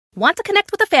Want to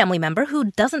connect with a family member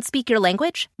who doesn't speak your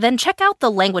language? Then check out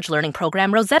the language learning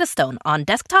program Rosetta Stone on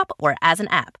desktop or as an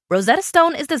app. Rosetta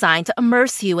Stone is designed to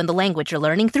immerse you in the language you're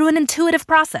learning through an intuitive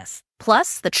process.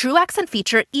 Plus, the True Accent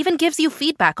feature even gives you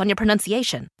feedback on your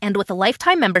pronunciation. And with a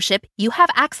lifetime membership, you have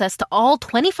access to all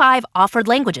 25 offered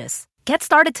languages. Get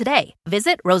started today.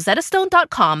 Visit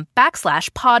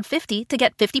rosettastone.com/pod50 to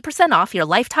get 50% off your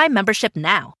lifetime membership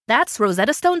now. That's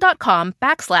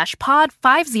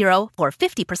rosettastone.com/pod50 for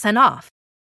 50% off.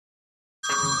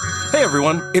 Hey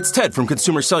everyone, it's Ted from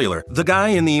Consumer Cellular, the guy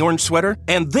in the orange sweater,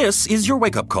 and this is your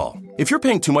wake-up call. If you're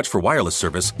paying too much for wireless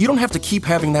service, you don't have to keep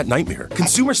having that nightmare.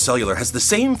 Consumer Cellular has the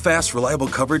same fast, reliable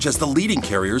coverage as the leading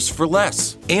carriers for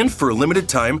less. And for a limited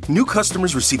time, new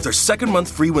customers receive their second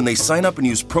month free when they sign up and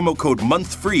use promo code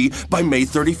MONTHFREE by May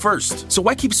 31st. So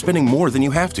why keep spending more than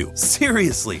you have to?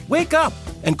 Seriously, wake up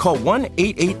and call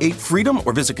 1-888-FREEDOM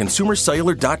or visit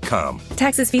consumercellular.com.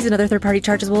 Taxes, fees, and other third-party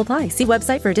charges will apply. See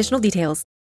website for additional details.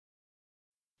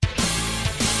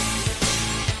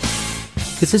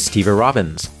 This is Steve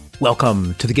Robbins.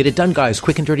 Welcome to the Get It Done Guys,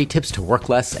 quick and dirty tips to work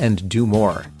less and do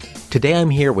more. Today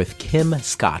I'm here with Kim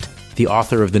Scott, the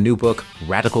author of the new book,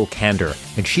 Radical Candor,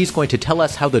 and she's going to tell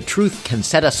us how the truth can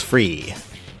set us free.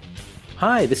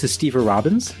 Hi, this is Steve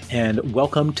Robbins, and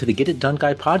welcome to the Get It Done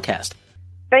Guy podcast.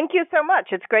 Thank you so much.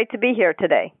 It's great to be here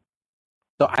today.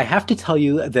 So I have to tell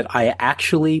you that I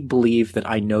actually believe that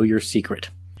I know your secret.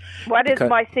 What is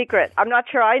my secret? I'm not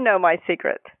sure I know my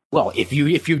secret. Well, if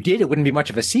you did, it wouldn't be much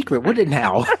of a secret, would it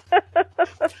now?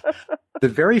 The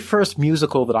very first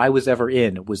musical that I was ever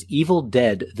in was Evil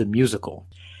Dead, the musical.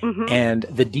 Mm-hmm. And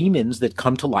the demons that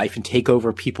come to life and take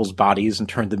over people's bodies and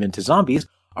turn them into zombies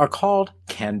are called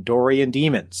Kandorian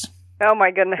demons. Oh,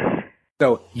 my goodness.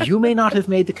 So you may not have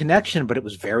made the connection, but it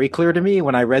was very clear to me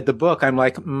when I read the book. I'm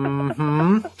like,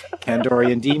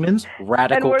 Kandorian demons,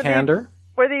 radical candor.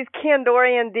 Were these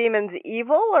Kandorian demons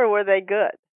evil or were they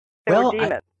good? They were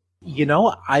demons.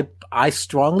 I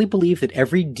strongly believe that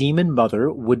every demon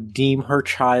mother would deem her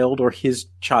child or his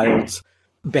child's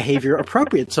behavior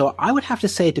appropriate. So I would have to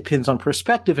say it depends on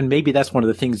perspective, and maybe that's one of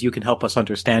the things you can help us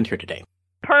understand here today.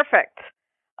 Perfect.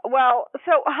 Well,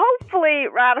 so hopefully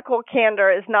radical candor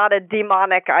is not a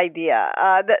demonic idea.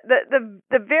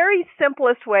 The very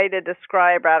simplest way to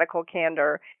describe radical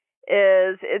candor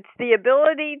is it's the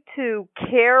ability to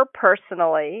care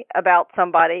personally about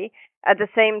somebody at the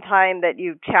same time that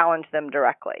you challenge them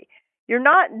directly. You're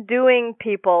not doing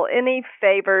people any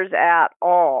favors at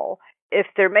all if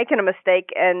they're making a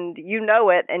mistake and you know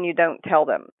it and you don't tell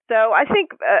them. So I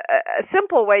think a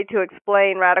simple way to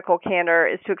explain radical candor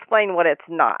is to explain what it's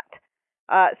not.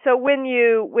 So when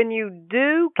you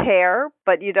do care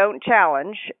but you don't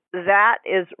challenge, that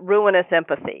is ruinous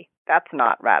empathy. That's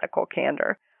not radical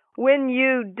candor. When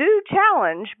you do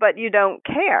challenge but you don't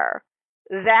care,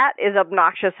 that is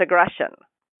obnoxious aggression.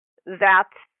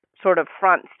 That's sort of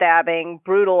front stabbing,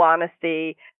 brutal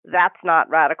honesty. That's not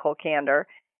radical candor.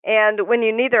 And when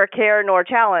you neither care nor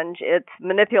challenge, it's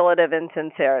manipulative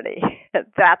insincerity.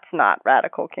 That's not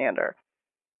radical candor.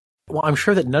 Well, I'm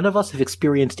sure that none of us have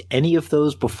experienced any of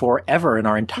those before ever in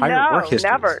our entire work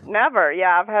history. Never.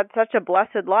 Yeah, I've had such a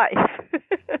blessed life.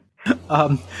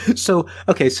 So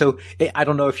I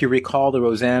don't know if you recall the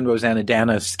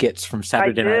Roseanne-Roseannadanna skits from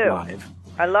Saturday Night Live.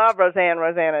 I love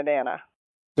Roseanne-Roseannadanna.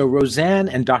 So Roseanne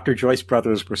and Dr. Joyce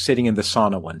Brothers were sitting in the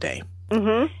sauna one day.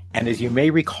 Mm-hmm. And as you may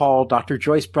recall, Dr.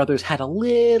 Joyce Brothers had a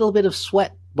little bit of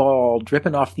sweat ball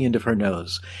dripping off the end of her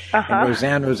nose. Uh-huh. And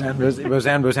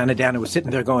Roseanne-Roseannadanna was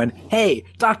sitting there going, "Hey,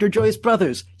 Dr. Joyce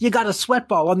Brothers, you got a sweat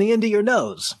ball on the end of your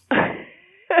nose."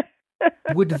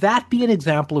 Would that be an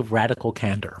example of radical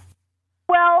candor?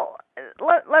 Well,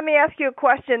 let me ask you a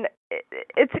question.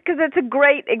 It's because it's a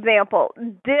great example.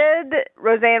 Did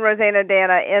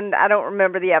Roseanne-Roseannadanna, and I don't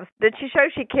remember the episode, did she show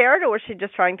she cared, or was she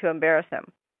just trying to embarrass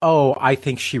him? Oh, I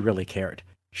think she really cared.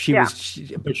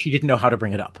 But she didn't know how to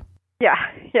bring it up. Yeah.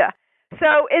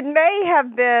 So it may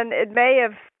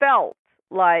have felt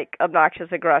like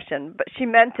obnoxious aggression, but she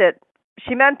meant it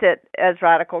as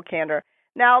radical candor.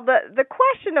 Now, the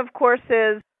question, of course,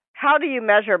 is how do you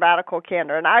measure radical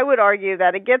candor? And I would argue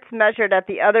that it gets measured at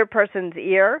the other person's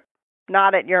ear,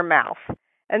 not at your mouth.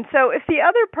 And so if the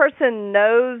other person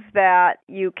knows that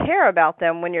you care about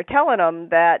them when you're telling them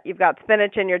that you've got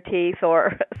spinach in your teeth or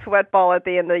a sweat ball at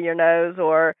the end of your nose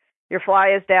or your fly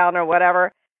is down or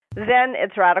whatever, then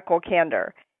it's radical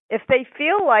candor. If they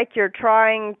feel like you're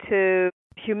trying to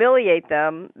humiliate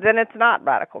them, then it's not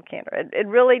radical candor. It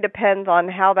really depends on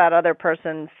how that other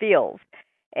person feels.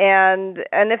 And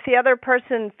if the other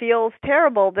person feels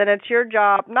terrible, then it's your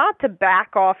job not to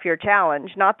back off your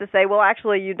challenge, not to say, well,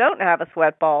 actually, you don't have a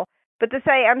sweat ball, but to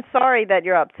say, I'm sorry that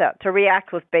you're upset, to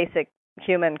react with basic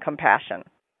human compassion.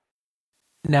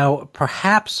 Now,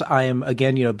 perhaps I am,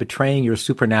 again, betraying your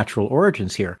supernatural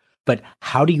origins here, but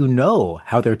how do you know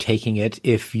how they're taking it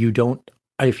if you don't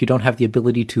have the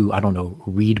ability to,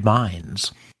 read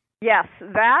minds? Yes,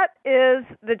 that is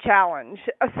the challenge.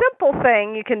 A simple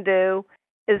thing you can do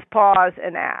is pause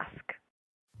and ask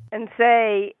and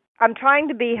say, I'm trying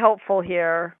to be helpful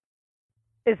here.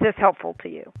 Is this helpful to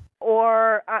you?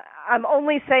 Or I'm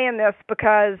only saying this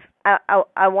because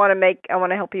I want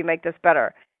to help you make this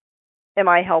better. Am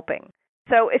I helping?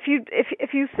 So if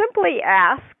you simply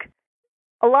ask,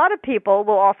 a lot of people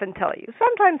will often tell you.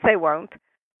 Sometimes they won't.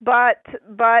 But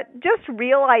just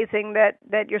realizing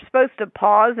that you're supposed to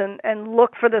pause and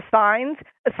look for the signs.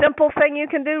 A simple thing you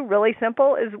can do, really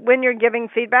simple, is when you're giving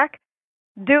feedback,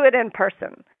 do it in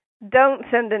person. Don't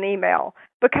send an email,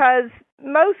 because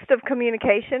most of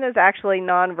communication is actually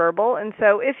nonverbal. And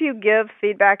so if you give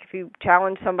feedback, if you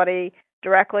challenge somebody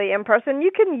directly in person,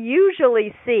 you can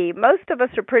usually see, most of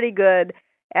us are pretty good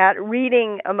at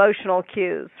reading emotional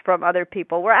cues from other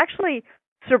people. We're actually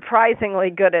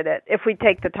surprisingly good at it if we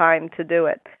take the time to do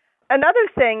it. Another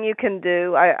thing you can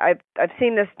do, I've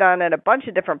seen this done at a bunch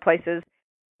of different places,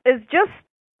 is just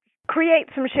create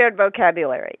some shared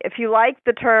vocabulary. If you like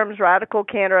the terms radical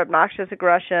candor, obnoxious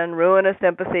aggression, ruinous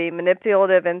empathy,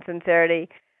 manipulative insincerity,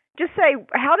 just say,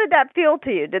 how did that feel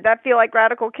to you? Did that feel like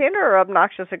radical candor or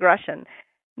obnoxious aggression?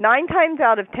 9 times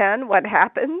out of 10, what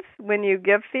happens when you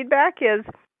give feedback is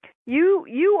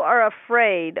you are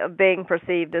afraid of being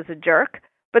perceived as a jerk,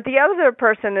 but the other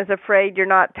person is afraid you're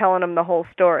not telling them the whole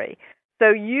story. So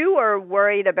you are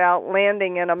worried about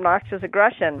landing in obnoxious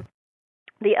aggression.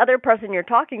 The other person you're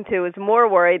talking to is more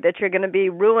worried that you're going to be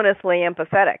ruinously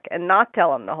empathetic and not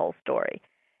tell them the whole story.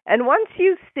 And once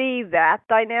you see that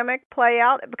dynamic play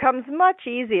out, it becomes much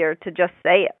easier to just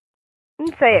say it. And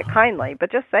say it kindly,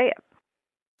 but just say it.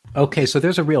 Okay, so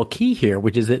there's a real key here,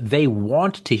 which is that they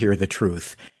want to hear the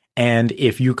truth. And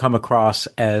if you come across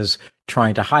as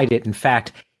trying to hide it, in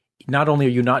fact, not only are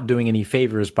you not doing any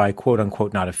favors by quote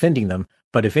unquote not offending them,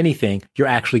 but if anything, you're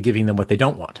actually giving them what they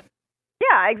don't want.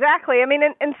 Yeah, exactly. I mean,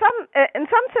 in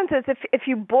some senses, if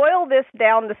you boil this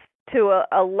down to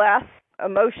a less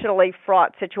emotionally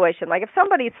fraught situation, like if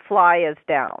somebody's fly is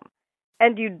down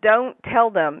and you don't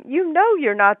tell them, you know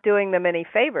you're not doing them any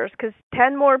favors, because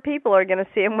 10 more people are going to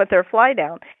see them with their fly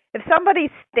down. If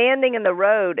somebody's standing in the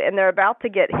road and they're about to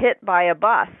get hit by a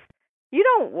bus, you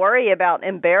don't worry about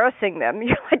embarrassing them.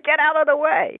 You're like, get out of the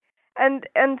way. And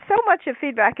so much of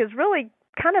feedback is really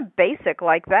kind of basic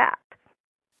like that.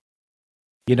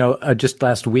 Just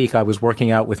last week, I was working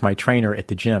out with my trainer at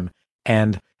the gym,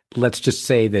 and let's just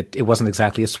say that it wasn't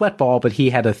exactly a sweat ball, but he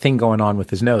had a thing going on with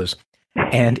his nose.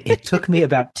 And it took me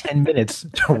about 10 minutes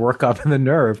to work up the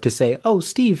nerve to say, oh,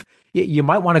 Steve, you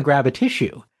might want to grab a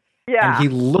tissue. Yeah. And he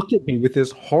looked at me with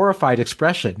this horrified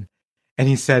expression, and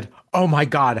he said, oh, my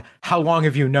God, how long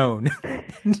have you known?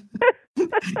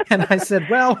 And I said,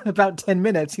 well, about 10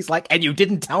 minutes. He's like, and you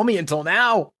didn't tell me until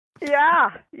now. Yeah.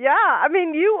 I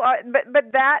mean, you are,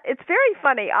 but that, it's very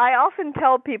funny. I often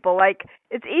tell people, like,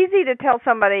 it's easy to tell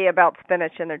somebody about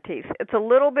spinach in their teeth. It's a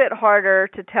little bit harder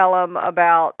to tell them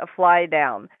about a fly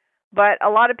down. But a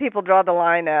lot of people draw the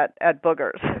line at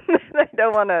boogers. They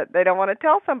don't want to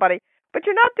tell somebody. But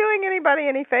you're not doing anybody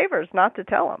any favors not to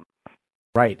tell them.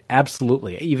 Right,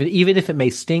 absolutely. Even if it may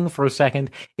sting for a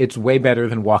second, it's way better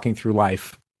than walking through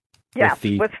life with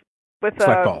the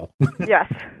sweat ball.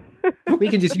 Yes. We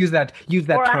can just use that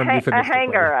or term euphemistically. A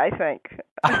hanger, I think.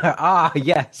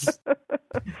 Yes.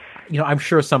 I'm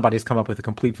sure somebody's come up with a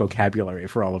complete vocabulary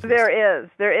for all of this.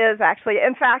 There is actually.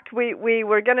 In fact, we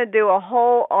were going to do a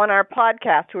whole, on our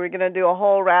podcast, we were going to do a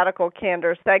whole Radical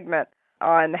Candor segment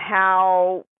on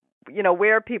how,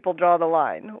 where people draw the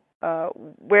line.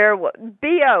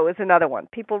 BO is another one.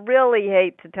 People really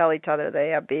hate to tell each other they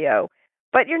have BO.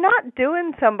 But you're not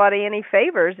doing somebody any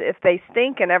favors if they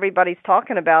stink and everybody's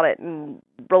talking about it and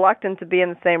reluctant to be in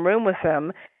the same room with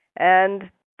them, and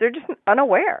they're just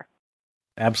unaware.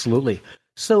 Absolutely.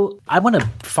 So I want to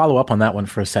follow up on that one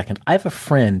for a second. I have a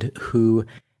friend who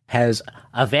has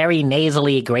a very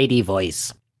nasally, Grady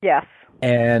voice. Yes.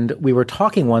 And we were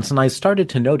talking once, and I started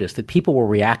to notice that people were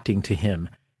reacting to him.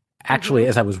 Actually,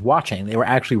 as I was watching, they were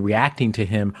actually reacting to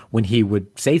him when he would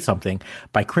say something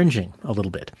by cringing a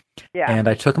little bit. Yeah. And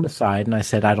I took him aside and I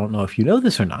said, I don't know if you know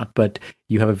this or not, but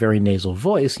you have a very nasal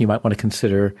voice. You might want to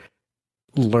consider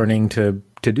learning to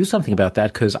do something about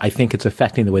that, because I think it's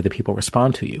affecting the way that people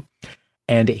respond to you.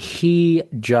 And he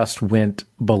just went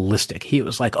ballistic. He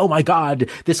was like, "Oh my God,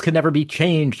 this can never be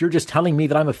changed. You're just telling me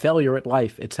that I'm a failure at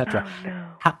life, etc." Oh,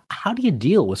 no. How do you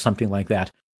deal with something like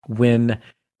that when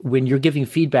you're giving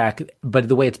feedback, but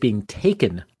the way it's being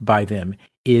taken by them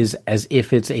is as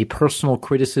if it's a personal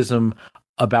criticism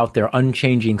about their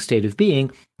unchanging state of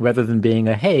being, rather than being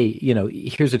a, "Hey,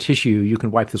 here's a tissue, you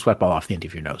can wipe the sweat ball off the end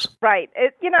of your nose." Right.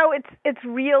 It's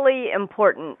really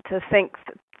important to think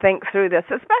through this,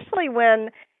 especially when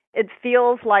it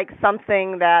feels like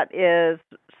something that is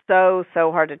so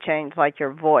hard to change, like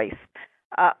your voice.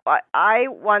 I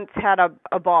once had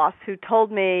a boss who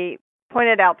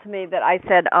pointed out to me that I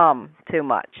said too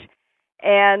much.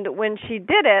 And when she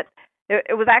did it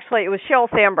was Sheryl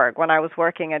Sandberg when I was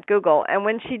working at Google. And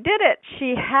when she did it,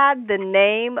 she had the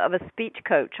name of a speech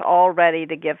coach all ready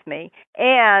to give me.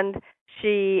 And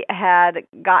she had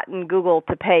gotten Google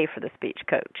to pay for the speech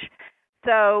coach.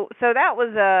 So that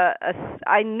was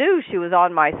I knew she was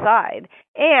on my side.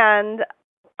 And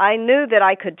I knew that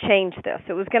I could change this.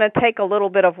 It was going to take a little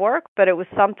bit of work, but it was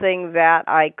something that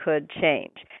I could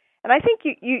change. And I think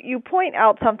you point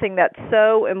out something that's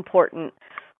so important.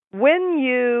 When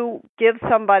you give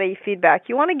somebody feedback,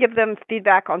 you want to give them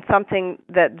feedback on something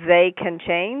that they can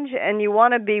change, and you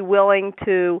want to be willing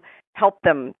to help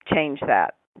them change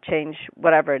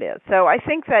whatever it is. So I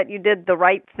think that you did the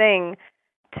right thing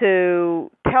to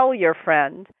tell your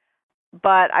friend,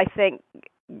 but I think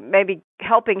maybe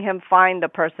helping him find a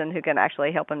person who can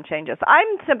actually help him change this. I'm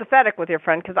sympathetic with your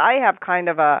friend because I have kind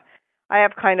of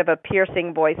a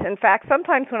piercing voice. In fact,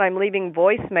 sometimes when I'm leaving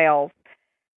voicemails,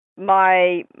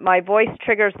 my voice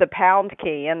triggers the pound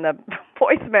key and the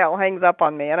voicemail hangs up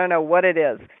on me. I don't know what it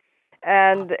is.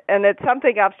 And it's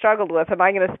something I've struggled with. Am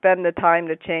I going to spend the time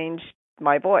to change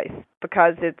my voice?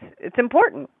 Because it's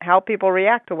important how people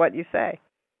react to what you say.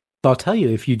 I'll tell you,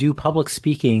 if you do public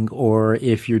speaking or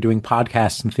if you're doing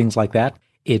podcasts and things like that,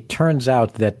 it turns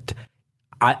out that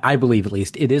I believe, at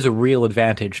least, it is a real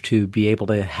advantage to be able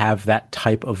to have that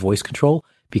type of voice control,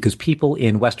 because people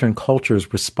in Western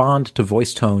cultures respond to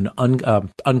voice tone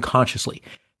unconsciously.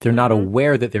 They're not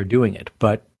aware that they're doing it,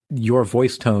 but your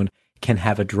voice tone can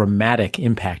have a dramatic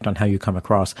impact on how you come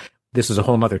across. This is a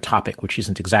whole other topic, which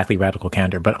isn't exactly radical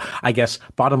candor. But I guess,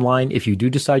 bottom line, if you do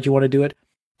decide you want to do it,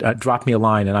 drop me a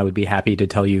line and I would be happy to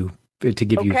tell you, to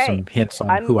give you some hints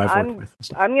on who I've worked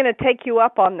with. I'm going to take you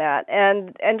up on that.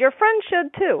 And your friend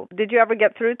should too. Did you ever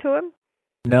get through to him?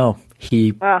 No,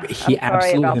 he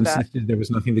absolutely insisted there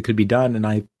was nothing that could be done.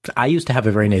 And I used to have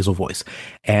a very nasal voice.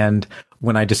 And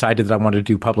when I decided that I wanted to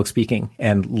do public speaking,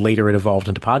 and later it evolved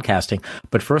into podcasting,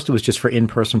 but first it was just for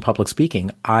in-person public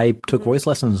speaking, I took voice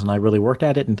lessons and I really worked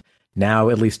at it. And now,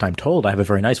 at least I'm told, I have a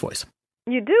very nice voice.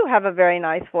 You do have a very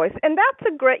nice voice. And that's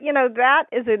that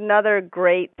is another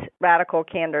great radical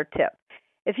candor tip.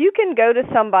 If you can go to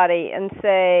somebody and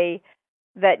say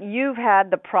that you've had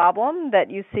the problem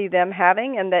that you see them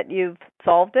having and that you've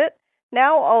solved it,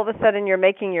 now all of a sudden you're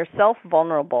making yourself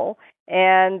vulnerable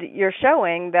and you're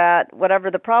showing that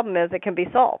whatever the problem is, it can be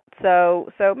solved.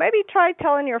 So maybe try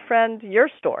telling your friend your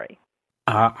story.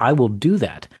 I will do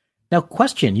that. Now,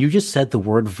 question, you just said the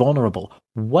word vulnerable.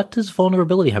 What does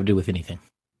vulnerability have to do with anything?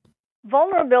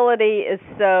 Vulnerability is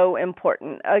so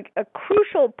important. A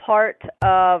crucial part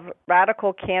of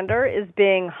radical candor is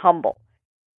being humble.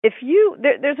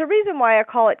 There's a reason why I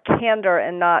call it candor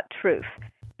and not truth.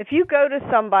 If you go to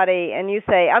somebody and you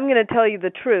say, "I'm going to tell you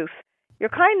the truth," you're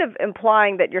kind of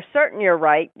implying that you're certain you're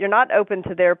right, you're not open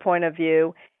to their point of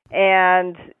view,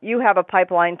 and you have a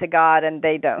pipeline to God and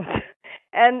they don't.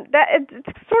 And that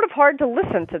it's sort of hard to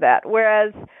listen to that.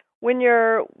 Whereas when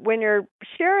you're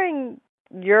sharing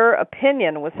your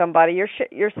opinion with somebody,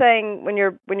 you're saying when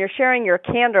you're sharing your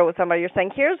candor with somebody, you're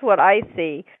saying, "Here's what I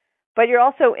see," but you're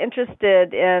also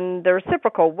interested in the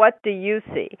reciprocal. What do you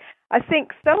see? I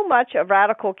think so much of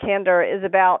radical candor is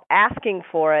about asking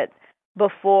for it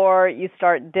before you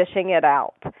start dishing it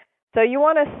out. So you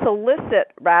want to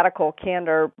solicit radical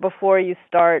candor before you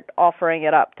start offering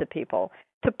it up to people,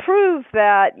 to prove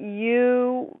that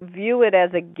you view it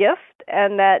as a gift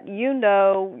and that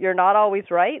you're not always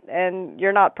right and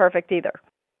you're not perfect either.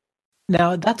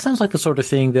 Now, that sounds like the sort of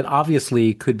thing that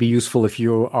obviously could be useful if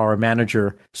you are a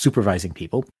manager supervising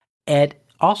people. It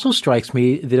also strikes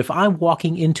me that if I'm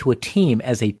walking into a team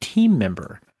as a team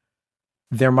member,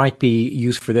 there might be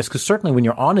use for this, because certainly when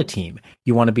you're on a team,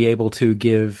 you want to be able to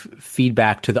give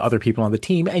feedback to the other people on the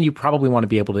team, and you probably want to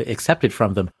be able to accept it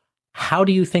from them. How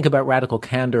do you think about radical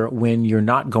candor when you're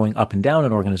not going up and down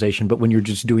an organization, but when you're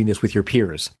just doing this with your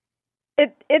peers?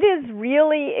 It is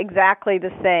really exactly the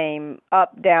same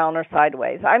up, down, or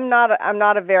sideways. I'm not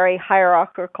a very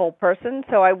hierarchical person,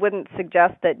 so I wouldn't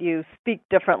suggest that you speak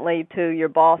differently to your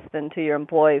boss than to your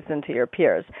employees than to your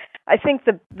peers. I think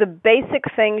the basic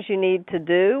things you need to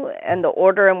do and the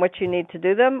order in which you need to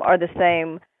do them are the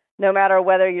same, no matter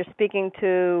whether you're speaking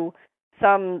to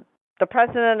the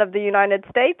President of the United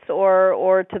States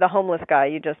or to the homeless guy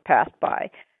you just passed by.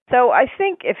 So I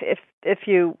think if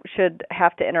you should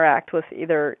have to interact with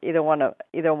either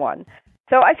one.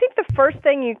 So I think the first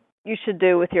thing you should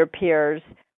do with your peers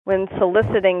when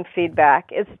soliciting feedback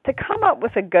is to come up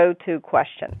with a go-to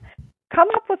question. Come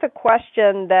up with a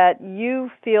question that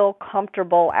you feel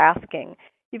comfortable asking.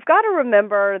 You've got to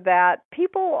remember that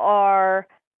people are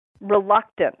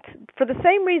reluctant. For the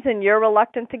same reason you're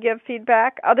reluctant to give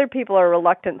feedback, other people are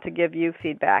reluctant to give you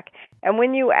feedback. And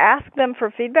when you ask them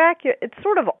for feedback, it's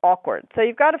sort of awkward. So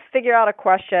you've got to figure out a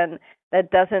question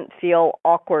that doesn't feel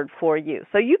awkward for you.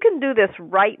 So you can do this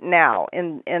right now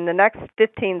in the next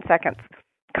 15 seconds.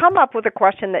 Come up with a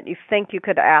question that you think you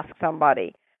could ask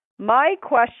somebody. My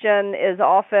question is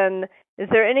often, is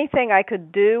there anything I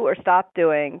could do or stop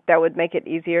doing that would make it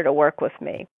easier to work with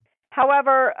me?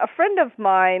 However, a friend of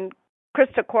mine,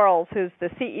 Krista Quarles, who's the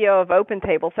CEO of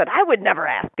OpenTable, said, I would never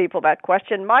ask people that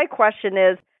question. My question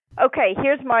is, okay,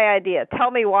 here's my idea.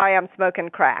 Tell me why I'm smoking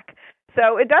crack.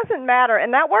 So it doesn't matter,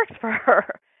 and that works for her.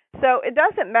 So it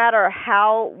doesn't matter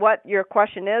what your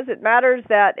question is. It matters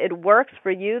that it works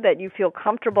for you, that you feel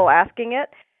comfortable asking it,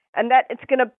 and that it's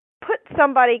going to put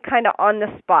somebody kind of on the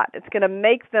spot. It's going to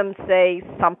make them say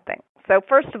something. So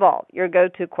first of all, your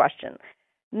go-to question.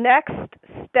 Next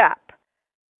step.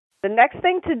 The next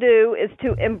thing to do is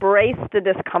to embrace the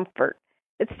discomfort.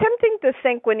 It's tempting to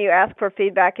think when you ask for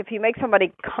feedback, if you make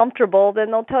somebody comfortable, then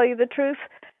they'll tell you the truth.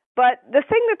 But the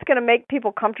thing that's going to make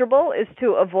people comfortable is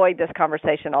to avoid this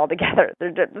conversation altogether.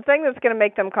 The thing that's going to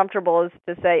make them comfortable is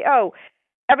to say, oh,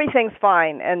 everything's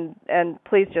fine, and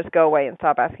please just go away and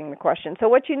stop asking the question. So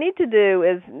what you need to do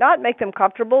is not make them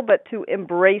comfortable, but to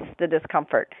embrace the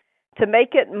discomfort. To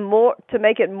make it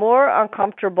more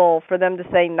uncomfortable for them to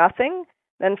say nothing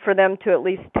than for them to at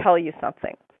least tell you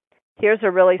something. Here's a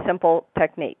really simple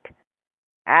technique.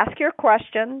 Ask your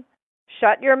question,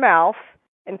 shut your mouth,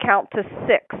 and count to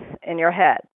 6 in your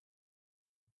head.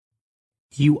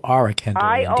 You are a Kandorian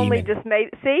I only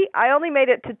made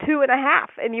it to 2.5,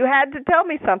 and you had to tell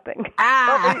me something.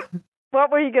 What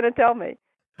were you going to tell me?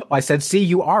 I said, see,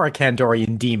 you are a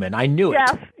Kandorian demon. I knew it.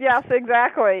 Yes,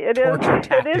 exactly. It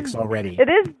is already. It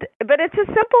is, but it's a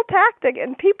simple tactic,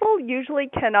 and people usually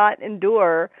cannot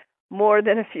endure more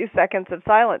than a few seconds of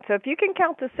silence. So if you can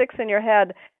count to 6 in your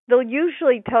head, they'll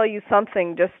usually tell you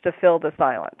something just to fill the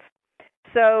silence.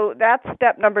 So that's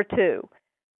step number 2.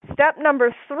 Step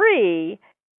number 3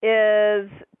 is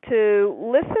to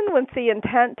listen with the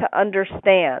intent to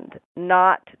understand,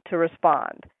 not to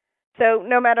respond. So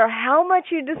no matter how much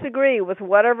you disagree with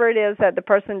whatever it is that the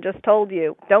person just told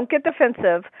you, don't get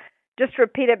defensive, just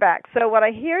repeat it back. So what I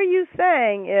hear you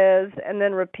saying is, and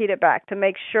then repeat it back to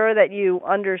make sure that you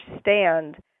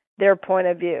understand their point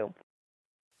of view.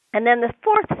 And then the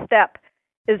 4th step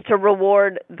is to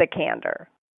reward the candor.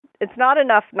 It's not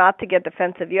enough not to get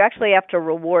defensive. You actually have to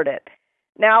reward it.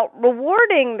 Now,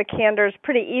 rewarding the candor is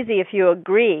pretty easy if you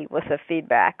agree with the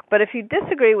feedback, but if you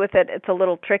disagree with it, it's a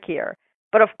little trickier.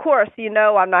 But of course,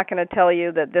 I'm not going to tell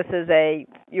you that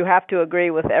you have to agree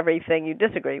with everything you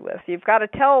disagree with. You've got to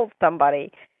tell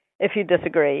somebody if you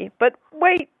disagree, but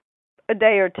wait a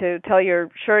day or two till you're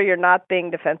sure you're not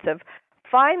being defensive.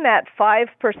 Find that 5%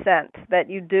 that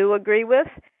you do agree with,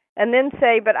 and then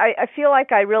say, but I feel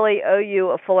like I really owe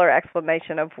you a fuller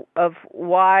explanation of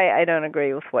why I don't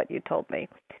agree with what you told me.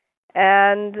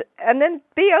 And then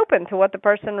be open to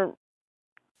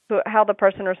how the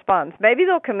person responds. Maybe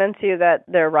they'll convince you that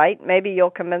they're right. Maybe you'll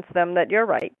convince them that you're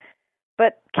right.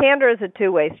 But candor is a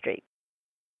two-way street.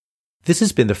 This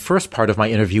has been the first part of my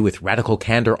interview with Radical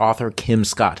Candor author Kim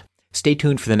Scott. Stay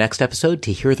tuned for the next episode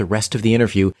to hear the rest of the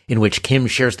interview, in which Kim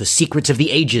shares the secrets of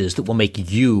the ages that will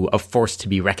make you a force to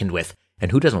be reckoned with. And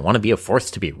who doesn't want to be a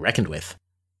force to be reckoned with?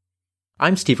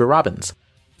 I'm Steve Robbins.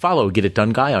 Follow Get It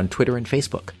Done Guy on Twitter and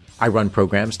Facebook. I run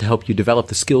programs to help you develop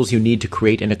the skills you need to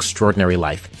create an extraordinary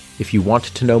life. If you want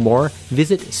to know more,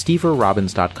 visit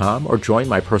steverrobbins.com or join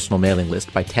my personal mailing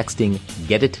list by texting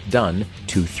Get It Done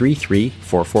to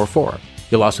 33444.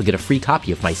 You'll also get a free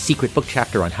copy of my secret book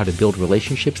chapter on how to build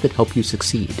relationships that help you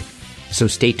succeed. So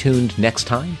stay tuned next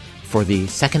time for the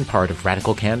second part of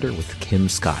Radical Candor with Kim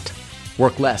Scott.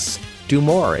 Work less, do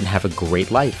more, and have a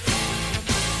great life.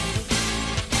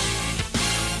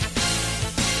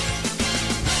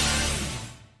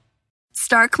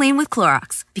 Start clean with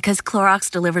Clorox, because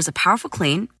Clorox delivers a powerful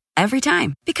clean every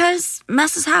time. Because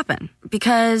messes happen.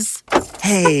 Because...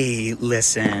 Hey,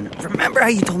 listen. Remember how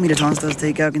you told me to toss those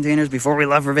takeout containers before we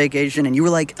left for vacation? And you were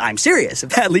like, I'm serious.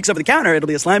 If that leaks over the counter, it'll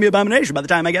be a slimy abomination by the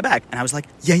time I get back. And I was like,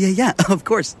 yeah, of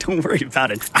course. Don't worry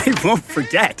about it. I won't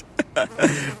forget.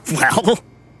 Well...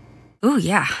 Ooh,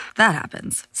 yeah, that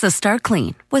happens. So start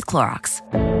clean with Clorox.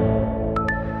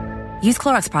 Use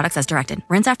Clorox products as directed.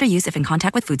 Rinse after use if in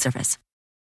contact with food surface.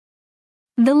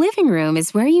 The living room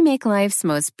is where you make life's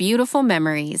most beautiful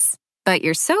memories. But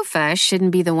your sofa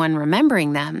shouldn't be the one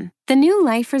remembering them. The new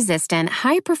life-resistant,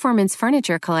 high-performance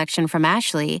furniture collection from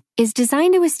Ashley is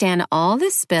designed to withstand all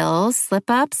the spills,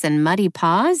 slip-ups, and muddy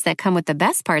paws that come with the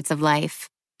best parts of life.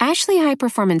 Ashley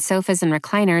high-performance sofas and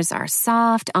recliners are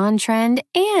soft, on-trend,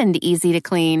 and easy to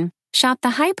clean. Shop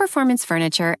the high-performance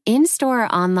furniture in-store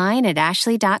or online at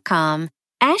ashley.com.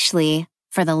 Ashley,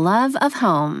 for the love of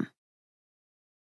home.